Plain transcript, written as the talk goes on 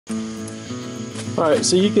Alright,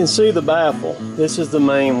 so you can see the baffle. This is the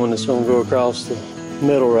main one that's going to go across the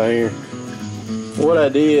middle right here. What I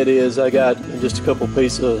did is I got just a couple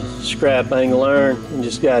pieces of scrap angle iron and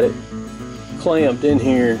just got it clamped in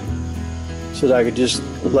here so that I could just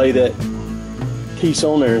lay that piece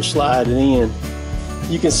on there and slide it in.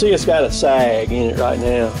 You can see it's got a sag in it right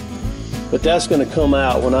now, but that's going to come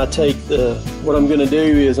out when I take what I'm going to do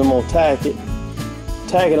is I'm going to tack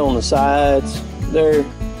it on the sides there,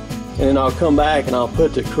 and then I'll come back and I'll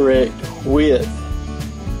put the correct width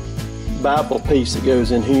baffle piece that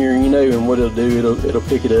goes in here, you know, and what it'll do, it'll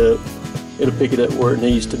pick it up where it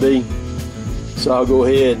needs to be. So I'll go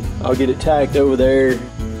ahead, I'll get it tacked over there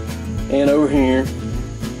and over here,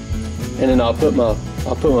 and then I'll put my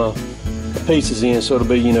pieces in, so it'll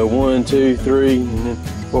be, you know, 1, 2, 3, and then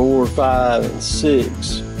 4, 5, and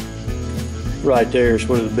 6 right there is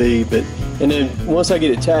what it'll be. And then once I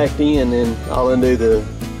get it tacked in, then I'll undo the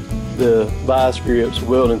vice grips,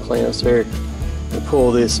 welding clamps there, and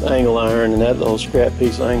pull this angle iron and that little scrap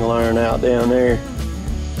piece of angle iron out down there.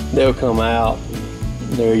 They'll come out.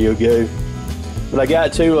 There you go. But I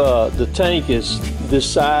got to the tank is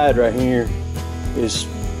this side right here is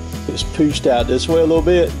pushed out this way a little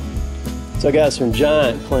bit. So I got some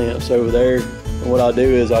giant clamps over there, and what I'll do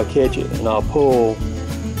is I'll catch it and I'll pull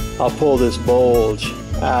this bulge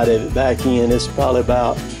out of it back in. It's probably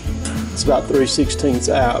about 3/16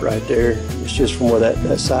 out right there. It's just from where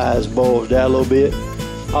that size bulged out a little bit.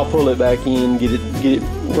 I'll pull it back in, get it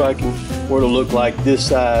where it'll look like this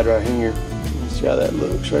side right here. See how that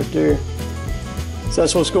looks right there. So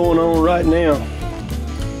that's what's going on right now.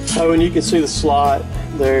 Oh, and you can see the slot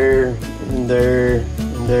there and there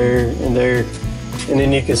and there and there, and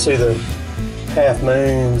then you can see the half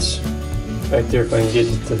moons right there. If I can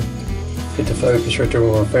get the focus right there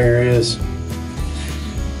where my finger is.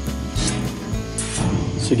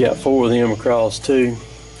 So you got 4 of them across too.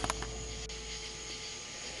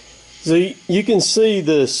 So you can see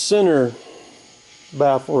the center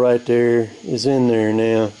baffle right there is in there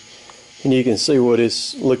now, and you can see what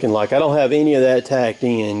it's looking like. I don't have any of that tacked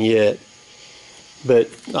in yet, but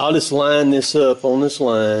I'll just line this up on this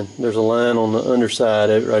line. There's a line on the underside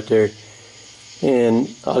of it right there, and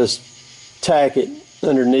I'll just tack it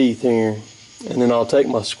underneath here, and then I'll take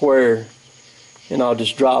my square and I'll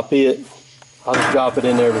just drop it. I'll just drop it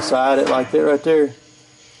in there beside it like that right there,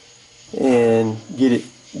 and get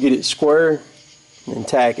it square and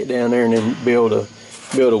tack it down there, and then be able to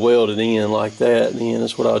weld it in like that. And then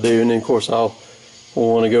that's what I'll do. And then of course I'll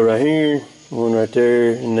want to go right here, one right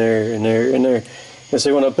there, and there, and there, and there. And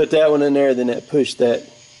see, when I put that one in there, then that pushed it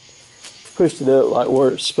up like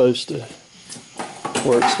where it's supposed to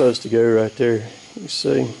go right there. You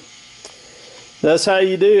see, that's how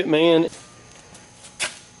you do it, man.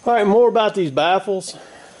 All right, more about these baffles.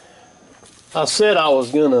 I said I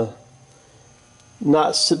was gonna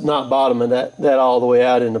not bottom that all the way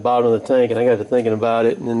out in the bottom of the tank, and I got to thinking about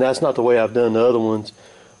it, and that's not the way I've done the other ones.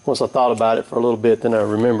 Once I thought about it for a little bit, then I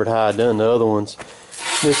remembered how I'd done the other ones.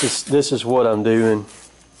 This is what I'm doing.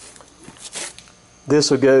 This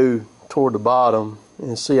will go toward the bottom,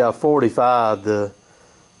 and see I 45 the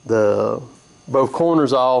both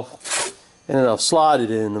corners off, and then I've slotted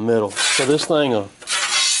it in the middle. So this thing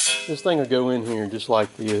will go in here just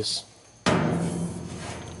like this,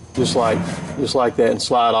 just like that, and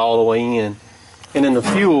slide all the way in. And then the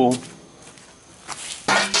fuel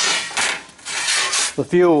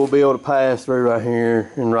will be able to pass through right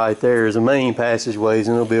here and right there is the main passageways,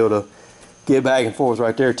 and it'll be able to get back and forth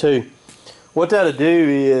right there too. What that'll do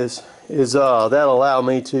is that'll allow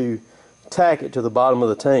me to tack it to the bottom of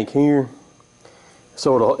the tank here,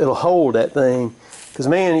 so it'll hold that thing. Because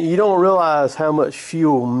man, you don't realize how much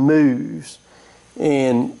fuel moves,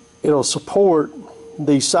 and it'll support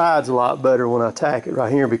these sides a lot better when I tack it right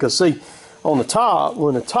here. Because see, on the top,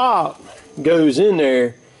 when the top goes in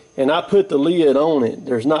there and I put the lid on it,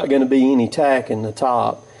 there's not going to be any tack in the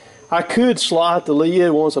top. I could slot the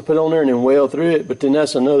lid once I put it on there and then weld through it, but then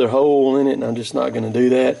that's another hole in it, and I'm just not going to do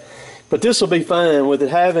that. But this will be fine with it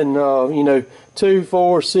having, you know, 2,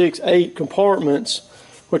 4, 6, 8 compartments,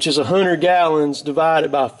 which is 100 gallons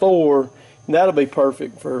divided by 4. And that'll be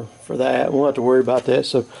perfect for that. We won't have to worry about that.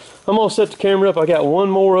 So I'm going to set the camera up. I got one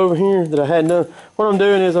more over here that I hadn't done. What I'm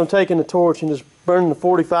doing is I'm taking the torch and just burning the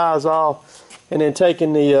 45s off, and then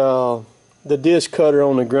taking the disc cutter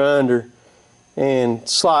on the grinder and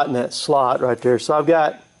slotting that slot right there. So I've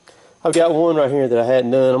got one right here that I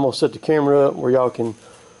hadn't done. I'm going to set the camera up where y'all can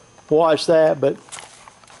watch that. But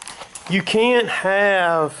you can't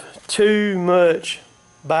have too much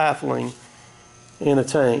baffling in a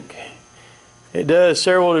tank. It does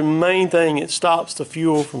several. The main thing, it stops the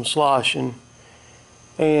fuel from sloshing,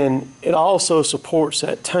 and it also supports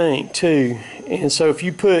that tank too. And so if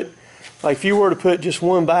you put, like if you were to put just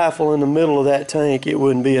one baffle in the middle of that tank, it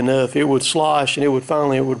wouldn't be enough. It would slosh, and it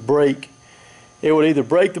would break. It would either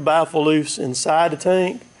break the baffle loose inside the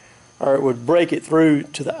tank, or it would break it through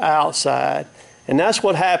to the outside. And that's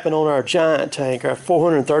what happened on our giant tank, our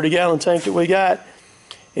 430-gallon tank that we got.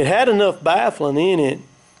 It had enough baffling in it,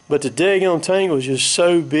 but the daggone tank was just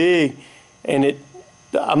so big, and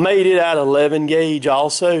I made it out of 11 gauge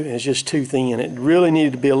also, and it's just too thin. It really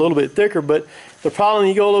needed to be a little bit thicker, but the problem,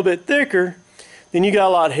 you go a little bit thicker, then you got a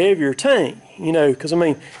lot heavier tank, you know, because I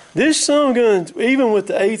mean, this son gun, even with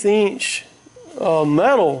the 1/8 inch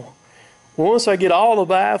metal, once I get all the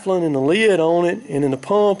baffling and the lid on it, and then the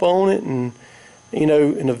pump on it, and you know,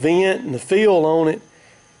 and the vent and the fill on it,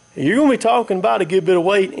 you're going to be talking about a good bit of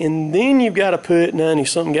weight. And then you've got to put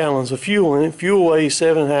 90-something gallons of fuel in it. Fuel weighs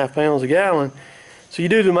 7.5 pounds a gallon. So you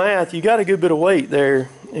do the math, you got a good bit of weight there.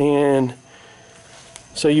 And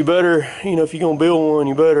so you better, you know, if you're going to build one,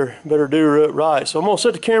 you better do it right. So I'm going to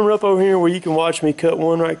set the camera up over here where you can watch me cut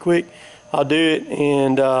one right quick. I'll do it,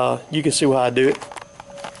 and you can see how I do it.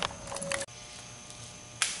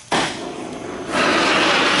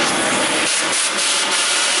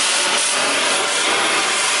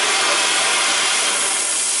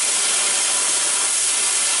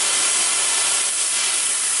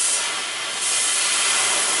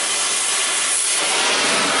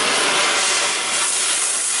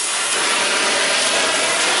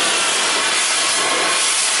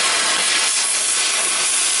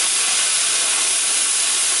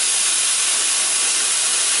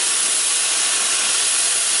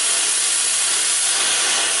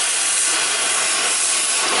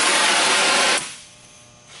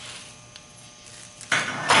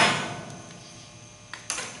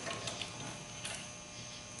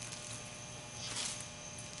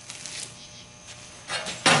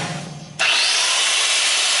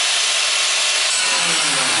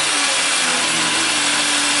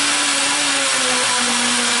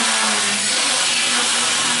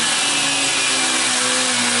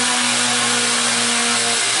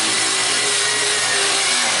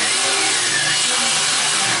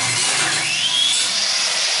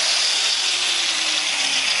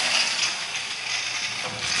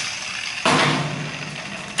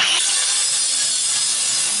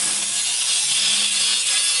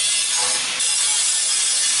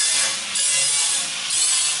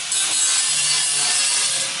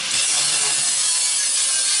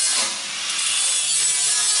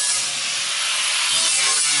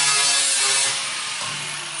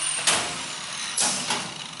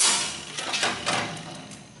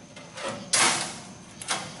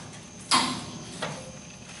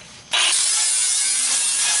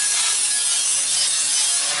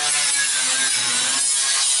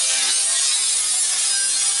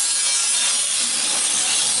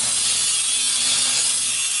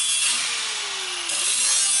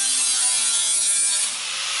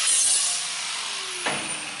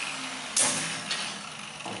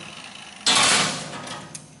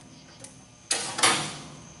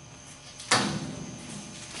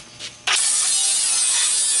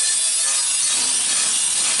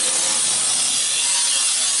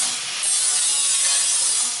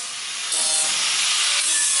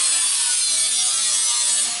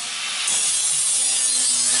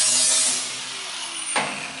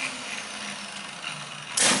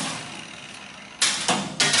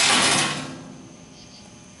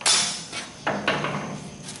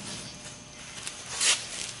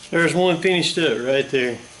 There's one finished up right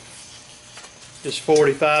there. Just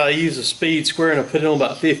 45. I use a speed square and I put it on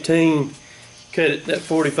about 15. Cut it that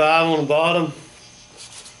 45 on the bottom.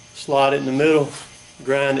 Slide it in the middle.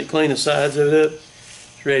 Grind it, clean the sides of it up.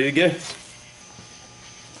 It's ready to go.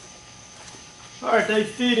 Alright, they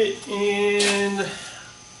fit it, and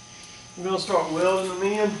I'm going to start welding them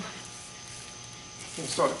in. I'm going to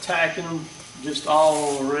start tacking them just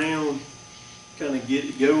all around. Kind of get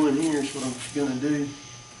it going here is what I'm going to do.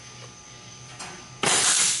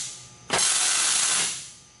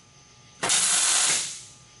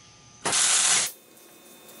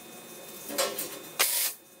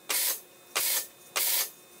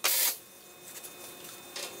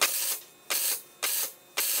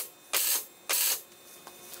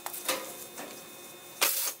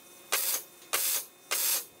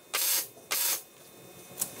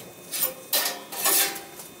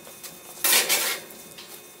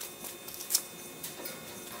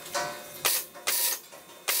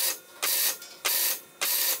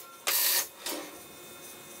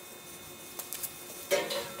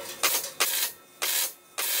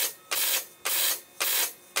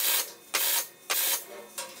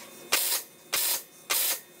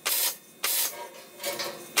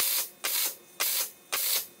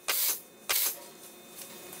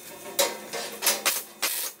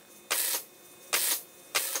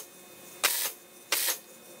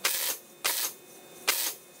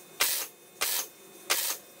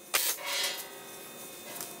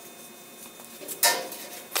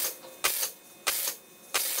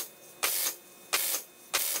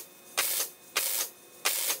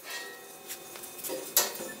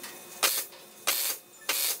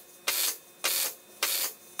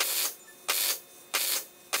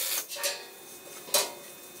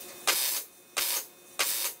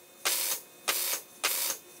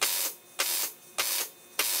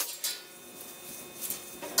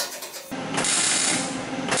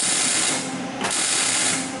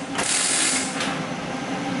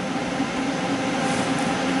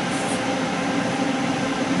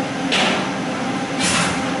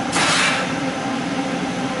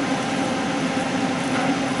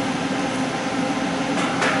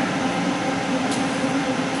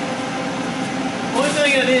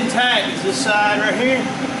 intact is this side right here.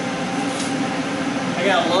 I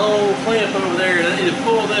got a long clamp over there, and I need to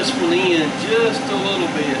pull this one in just a little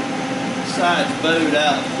bit. The side's bowed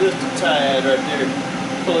out just a tad right there.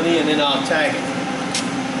 Pull it in, and then I'll tack it.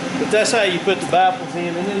 But that's how you put the baffles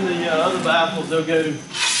in, and then the other baffles, they'll go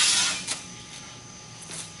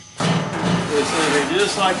this in here,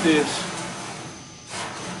 just like this.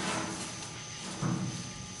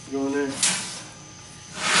 Go in there.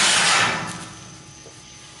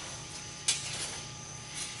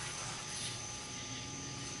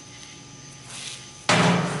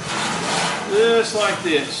 Just like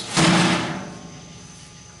this.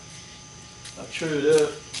 I'll true it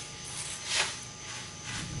up.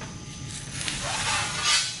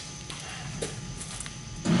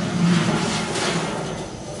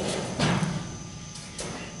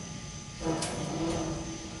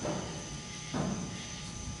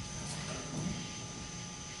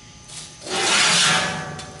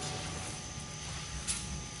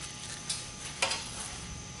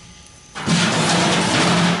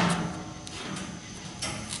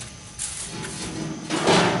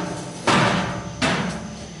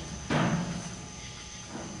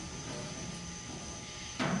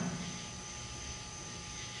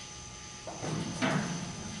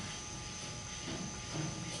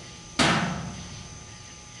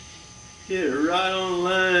 Get it right on the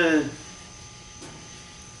line.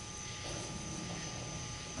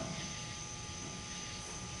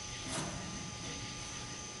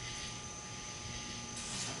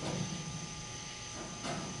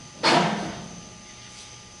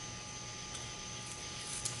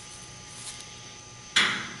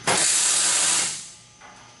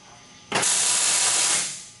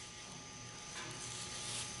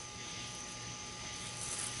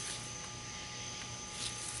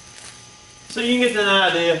 So you can get an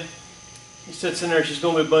idea. He sits in there, she's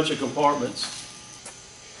going to be a bunch of compartments.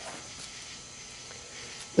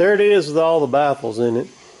 There it is with all the baffles in it.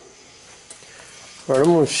 All right,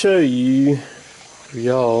 I'm going to show you, for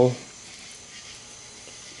y'all,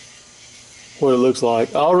 what it looks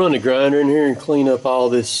like. I'll run the grinder in here and clean up all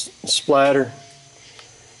this splatter.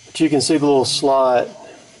 But you can see the little slot.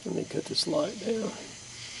 Let me cut this light down.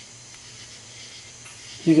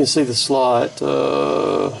 You can see the slot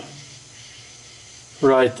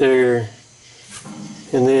right there,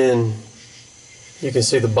 and then you can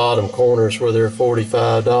see the bottom corners where they're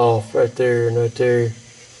 45 off right there and right there,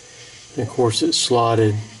 and of course it's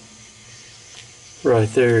slotted right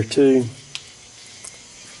there too.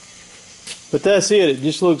 But that's it. It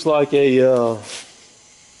just looks like a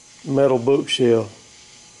metal bookshelf.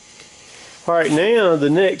 Alright, now the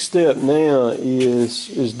next step now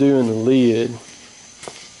is doing the lid.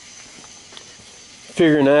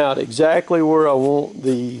 Figuring out exactly where I want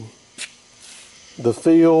the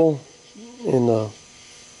fill and the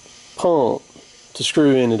pump to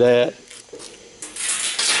screw into that.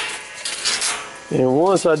 And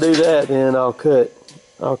once I do that, then I'll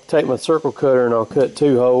take my circle cutter and I'll cut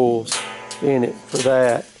 2 holes in it for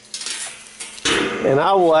that. And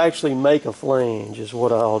I will actually make a flange is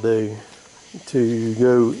what I'll do to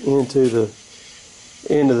go into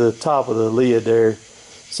the top of the lid there.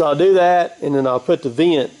 So I'll do that, and then I'll put the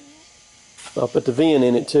vent. I'll put the vent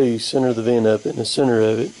in it too, center the vent up in the center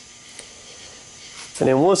of it. And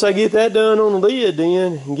then once I get that done on the lid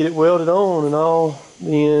then, and get it welded on and all,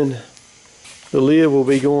 then the lid will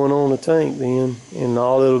be going on the tank then. And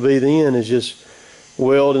all it'll be then is just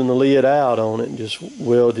welding the lid out on it. And just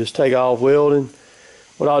take off welding.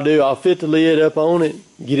 What I'll do, I'll fit the lid up on it,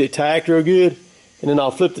 get it tacked real good, and then I'll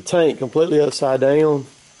flip the tank completely upside down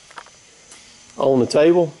on the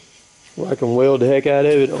table where I can weld the heck out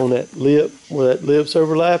of it on that lip where that lip's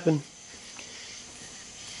overlapping.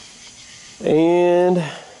 And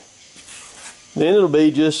then it'll be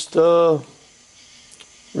just ready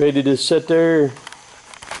to sit there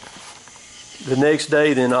the next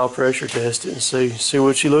day. Then I'll pressure test it and see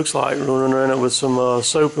what she looks like. Running around it with some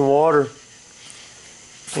soap and water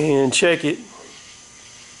and check it.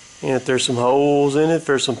 And if there's some holes in it, if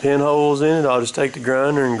there's some pinholes in it, I'll just take the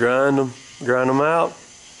grinder and grind them out,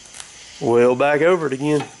 weld back over it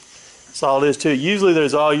again. That's all there is to it. Usually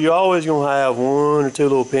you're always going to have 1 or 2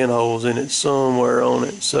 little pinholes in it somewhere on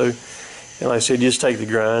it. So, and like I said, just take the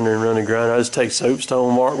grinder and run the grinder. I just take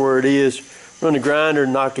soapstone, mark where it is, run the grinder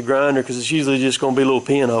and knock the grinder, because it's usually just going to be little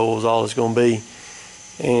pinholes, all it's going to be,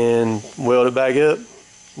 and weld it back up.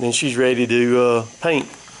 And then she's ready to paint.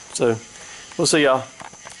 So we'll see y'all.